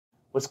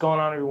What's going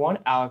on, everyone?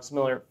 Alex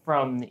Miller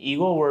from the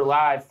Eagle. We're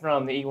live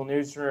from the Eagle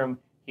Newsroom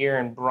here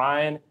in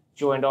Bryan,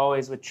 joined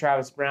always with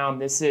Travis Brown.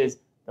 This is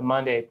the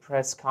Monday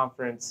press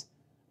conference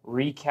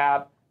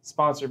recap,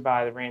 sponsored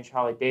by the Ranch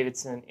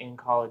Harley-Davidson in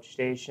College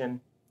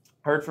Station.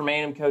 Heard from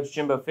A&M coach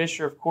Jimbo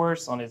Fisher, of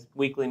course, on his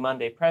weekly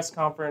Monday press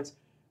conference.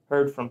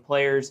 Heard from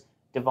players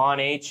De'Von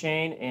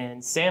Achane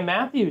and Sam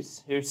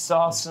Matthews, who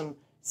saw some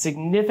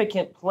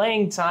significant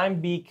playing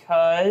time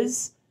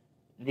because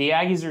the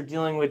Aggies are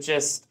dealing with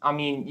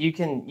you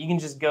can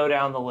just go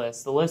down the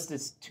list. The list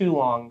is too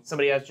long.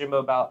 Somebody asked Jimbo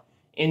about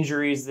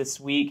injuries this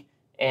week,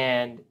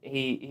 and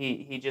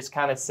he just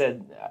kind of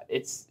said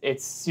it's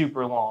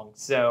super long.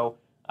 So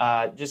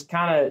just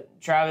kind of,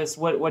 Travis,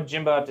 what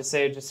Jimbo have to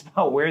say just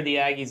about where the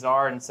Aggies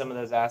are in some of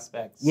those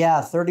aspects?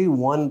 Yeah,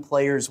 31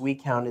 players we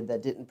counted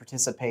that didn't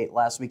participate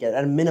last week.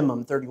 At a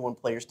minimum, 31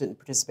 players didn't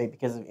participate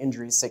because of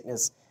injury,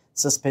 sickness,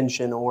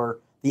 suspension, or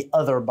the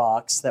other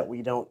box that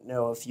we don't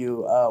know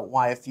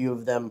why a few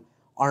of them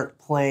aren't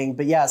playing.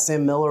 But yeah,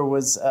 Sam Miller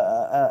was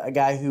a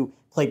guy who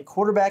played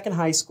quarterback in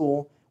high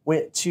school,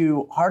 went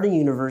to Harding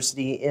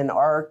University in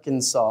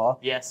Arkansas,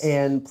 yes,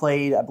 and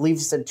played, I believe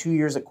he said, 2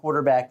 years at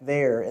quarterback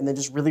there, and then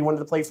just really wanted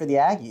to play for the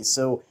Aggies.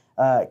 So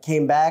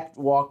came back,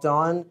 walked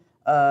on,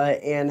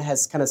 and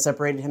has kind of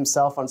separated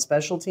himself on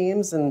special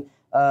teams and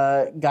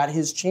got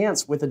his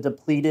chance with a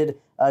depleted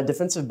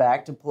defensive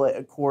back to play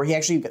a core. He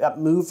actually got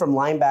moved from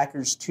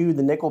linebackers to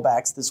the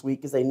nickelbacks this week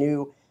because they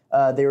knew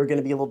they were going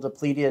to be able to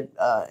deplete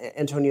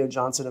Antonio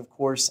Johnson, of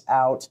course,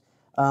 out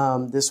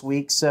this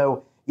week.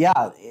 So,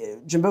 yeah,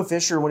 Jimbo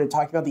Fisher, when he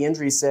talked about the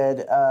injury,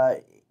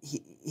 said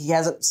he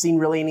hasn't seen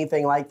really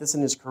anything like this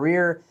in his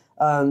career.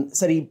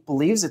 Said he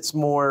believes it's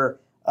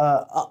more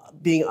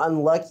being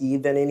unlucky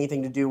than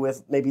anything to do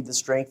with maybe the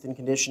strength and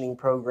conditioning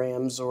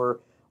programs or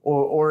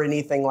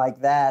anything like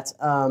that.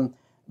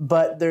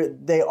 But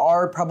they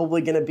are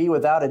probably going to be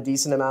without a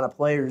decent amount of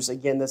players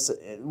again this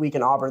week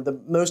in Auburn.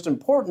 The most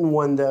important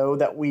one, though,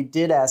 that we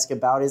did ask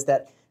about is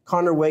that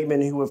Conner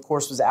Weigman, who, of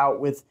course, was out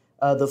with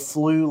the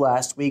flu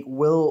last week,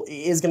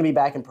 is going to be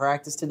back in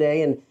practice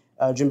today. And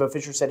Jimbo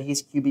Fisher said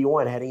he's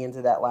QB1 heading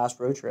into that last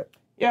road trip.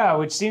 Yeah,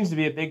 which seems to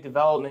be a big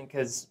development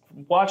because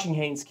watching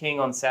Haynes King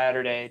on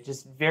Saturday,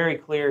 just very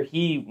clear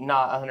he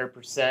not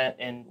 100%.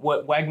 And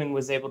what Weigman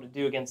was able to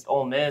do against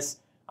Ole Miss,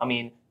 I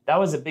mean, that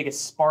was the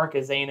biggest spark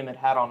as A&M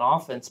had on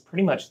offense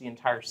pretty much the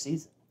entire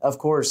season. Of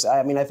course.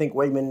 I mean, I think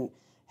Weigman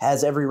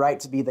has every right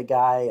to be the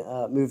guy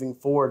moving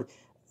forward.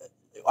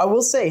 I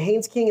will say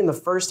Haynes King in the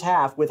first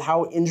half, with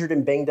how injured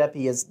and banged up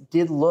he is,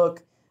 did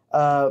look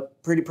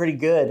pretty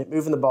good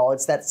moving the ball.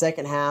 It's that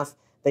second half.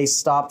 They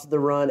stopped the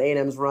run,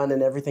 A&M's run,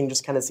 and everything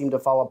just kind of seemed to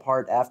fall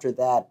apart after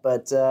that.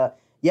 But,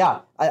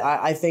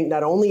 I think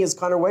not only is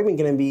Conner Weigman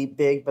going to be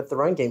big, but the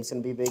run game's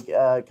going to be big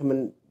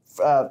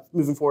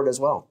moving forward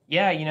as well.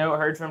 Yeah, I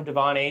heard from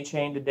De'Von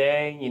Achane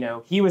today.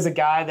 He was a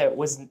guy that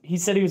he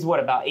said he was,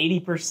 about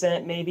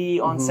 80% maybe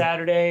on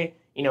Saturday.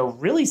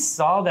 Really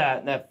saw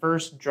that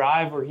first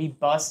drive where he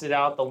busted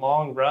out the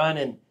long run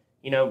and,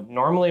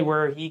 normally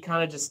where he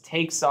kind of just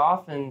takes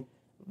off and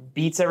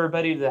beats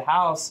everybody to the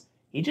house.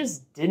 He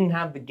just didn't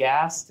have the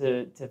gas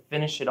to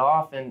finish it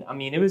off. And, I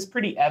mean, it was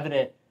pretty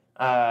evident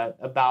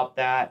about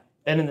that.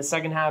 Then in the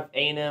second half,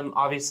 A&M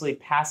obviously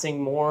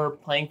passing more,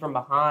 playing from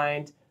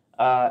behind.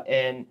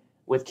 And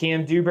with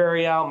Cam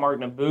Dewberry out, Mark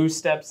Naboo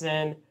steps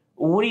in.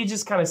 What are you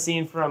just kind of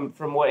seeing from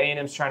what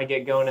A&M's trying to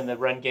get going in the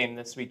run game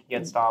this week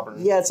against Auburn?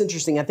 Yeah, it's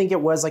interesting. I think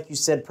it was, like you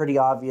said, pretty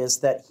obvious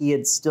that he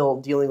had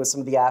still dealing with some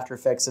of the after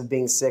effects of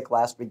being sick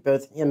last week.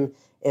 Both him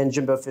and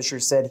Jimbo Fisher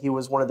said he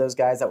was one of those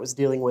guys that was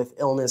dealing with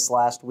illness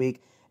last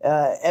week.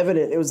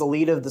 Evident, it was the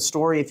lead of the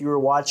story if you were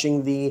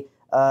watching the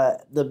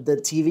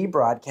TV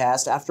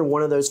broadcast. After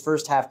one of those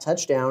first half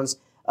touchdowns,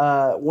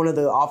 one of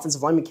the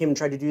offensive linemen came and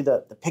tried to do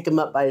the pick him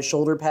up by his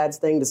shoulder pads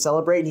thing to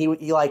celebrate,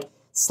 and he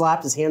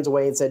slapped his hands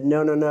away and said,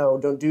 no,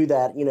 don't do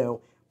that.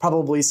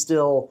 Probably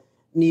still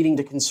needing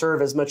to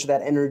conserve as much of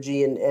that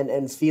energy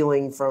and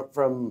feeling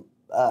from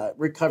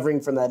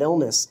recovering from that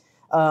illness.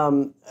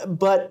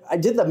 But I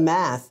did the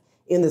math.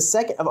 In the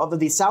second of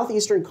the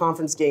Southeastern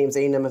Conference games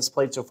A&M has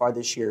played so far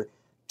this year,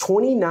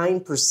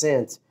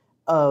 29%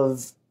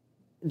 of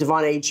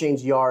De'Von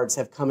Achane's yards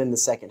have come in the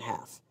second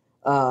half.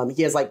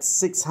 He has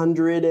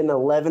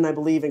 611, I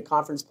believe, in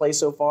conference play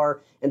so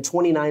far, and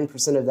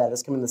 29% of that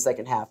has come in the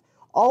second half.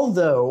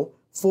 Although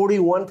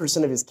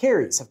 41% of his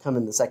carries have come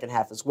in the second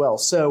half as well.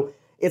 So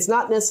it's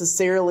not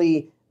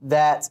necessarily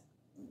that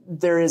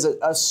there is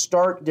a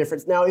stark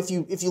difference. Now, if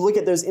you look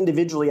at those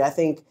individually, I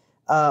think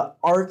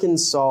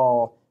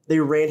Arkansas, they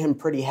ran him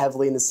pretty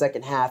heavily in the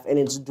second half, and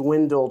it's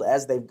dwindled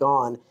as they've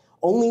gone.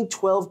 Only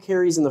 12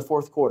 carries in the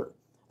fourth quarter.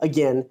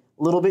 Again,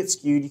 a little bit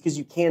skewed because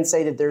you can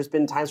say that there's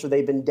been times where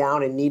they've been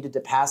down and needed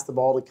to pass the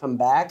ball to come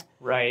back.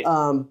 Right.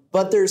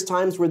 But there's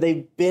times where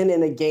they've been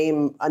in a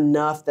game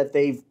enough that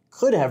they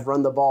could have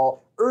run the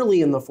ball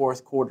early in the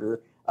fourth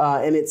quarter,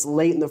 and it's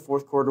late in the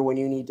fourth quarter when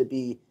you need to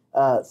be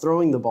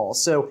throwing the ball.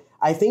 So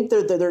I think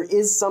that there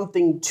is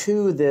something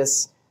to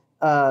this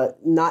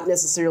not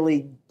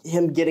necessarily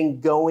him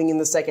getting going in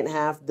the second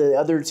half, the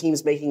other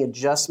teams making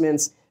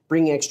adjustments,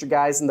 bringing extra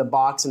guys in the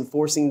box and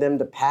forcing them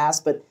to pass.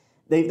 But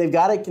they've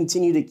got to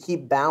continue to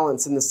keep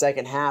balance in the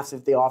second half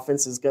if the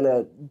offense is going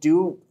to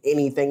do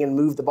anything and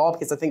move the ball,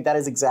 because I think that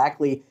is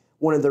exactly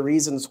one of the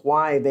reasons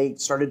why they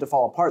started to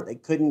fall apart. They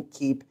couldn't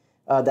keep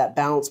that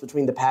balance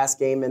between the pass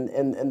game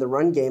and the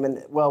run game.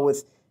 And, well,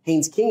 with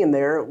Haynes King in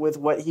there, with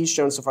what he's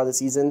shown so far this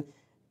season,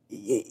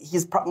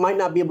 might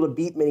not be able to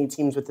beat many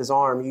teams with his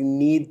arm. You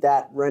need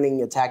that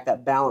running attack,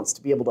 that balance,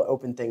 to be able to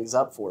open things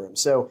up for him.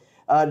 So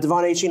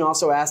Devon Achane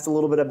also asked a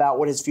little bit about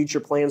what his future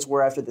plans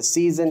were after the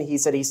season. He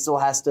said he still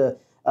has to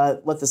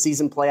let the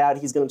season play out.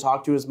 He's going to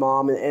talk to his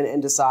mom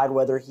and decide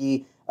whether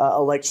he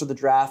elects for the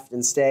draft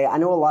and stay. I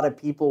know a lot of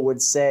people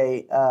would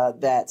say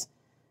that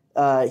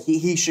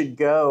he should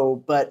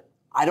go, but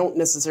I don't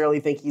necessarily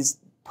think he's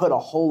put a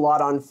whole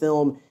lot on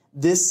film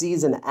this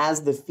season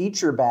as the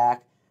feature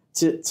back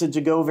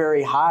to go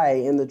very high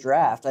in the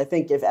draft. I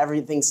think if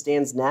everything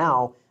stands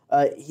now,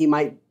 he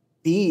might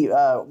be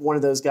one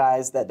of those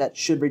guys that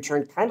should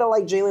return, kind of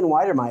like Jalen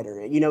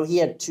Weidermeyer. You know,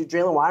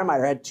 Jalen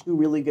Weidermeyer had 2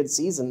 really good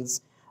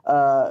seasons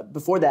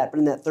before that, but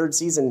in that third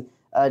season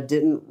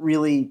didn't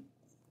really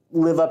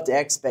live up to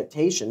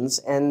expectations.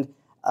 And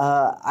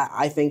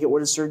I think it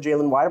would have served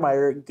Jalen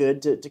Weidermeyer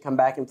good to come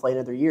back and play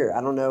another year.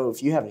 I don't know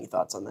if you have any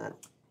thoughts on that.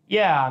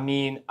 Yeah, I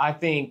mean, I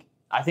think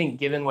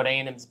given what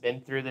A&M's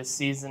been through this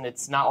season,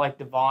 it's not like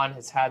Devon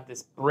has had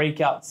this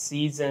breakout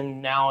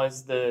season now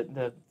as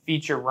the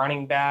feature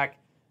running back.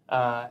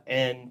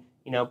 And,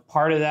 you know,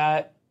 part of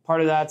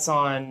that's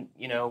on,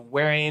 you know,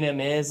 where A&M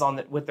is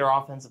with their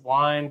offensive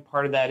line.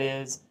 Part of that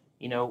is,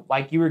 you know,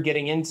 like you were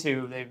getting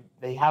into,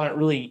 they haven't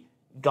really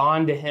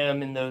gone to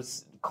him in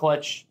those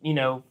clutch, you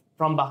know,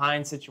 from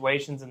behind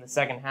situations in the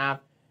second half.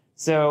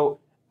 So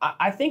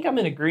I think I'm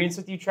in agreement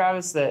with you,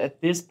 Travis, that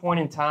at this point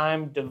in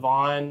time,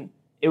 Devon,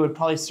 it would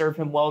probably serve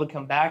him well to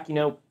come back. You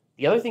know,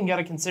 the other thing you got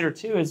to consider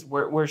too is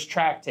where's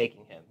track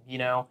taking him. You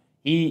know,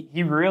 he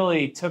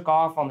really took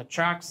off on the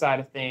track side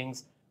of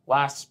things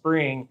last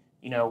spring.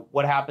 You know,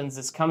 what happens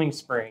this coming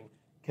spring?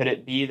 Could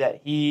it be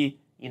that he,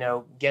 you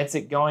know, gets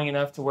it going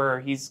enough to where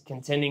he's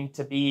contending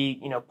to be,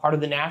 you know, part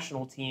of the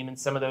national team in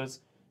some of those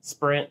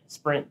sprint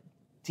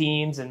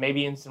teams and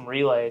maybe in some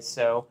relays?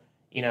 So,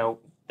 you know,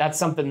 that's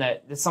something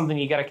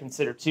you got to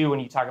consider too when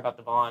you talk about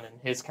Devon and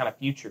his kind of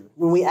future.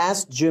 When we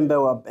asked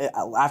Jimbo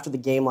after the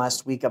game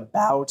last week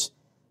about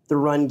the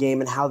run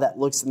game and how that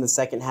looks in the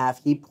second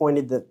half, he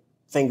pointed the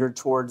finger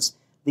towards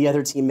the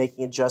other team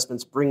making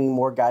adjustments, bringing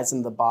more guys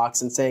into the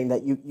box, and saying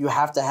that you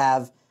have to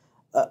have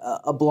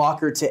a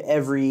blocker to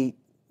every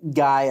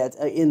guy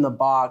in the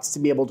box to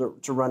be able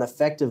to run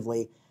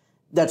effectively.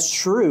 That's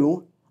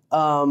true.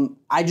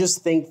 I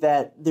just think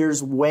that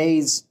there's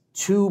ways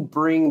to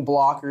bring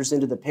blockers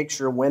into the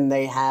picture when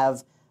they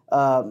have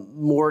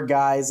more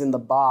guys in the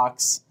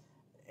box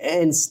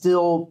and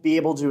still be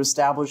able to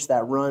establish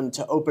that run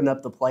to open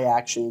up the play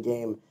action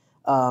game.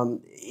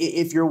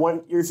 If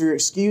your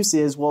excuse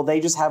is, well, they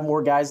just have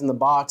more guys in the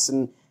box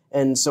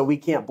and so we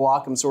can't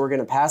block them, so we're going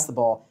to pass the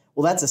ball.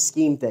 Well, that's a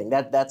scheme thing.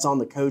 That's on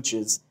the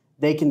coaches.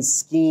 They can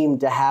scheme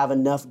to have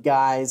enough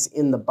guys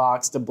in the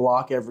box to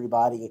block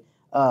everybody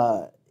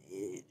to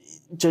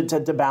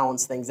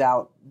balance things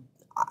out.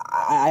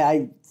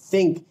 I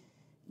think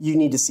you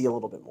need to see a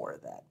little bit more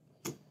of that.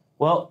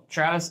 Well,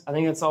 Travis, I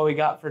think that's all we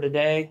got for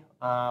today.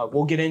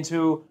 We'll get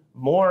into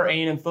more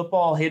A&M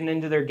football heading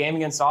into their game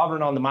against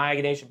Auburn on the My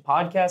Aggie Nation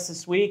podcast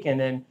this week, and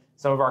then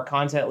some of our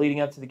content leading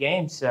up to the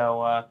game.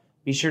 So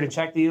be sure to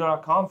check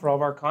theeagle.com for all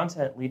of our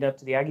content leading up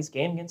to the Aggies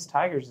game against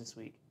Tigers this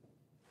week.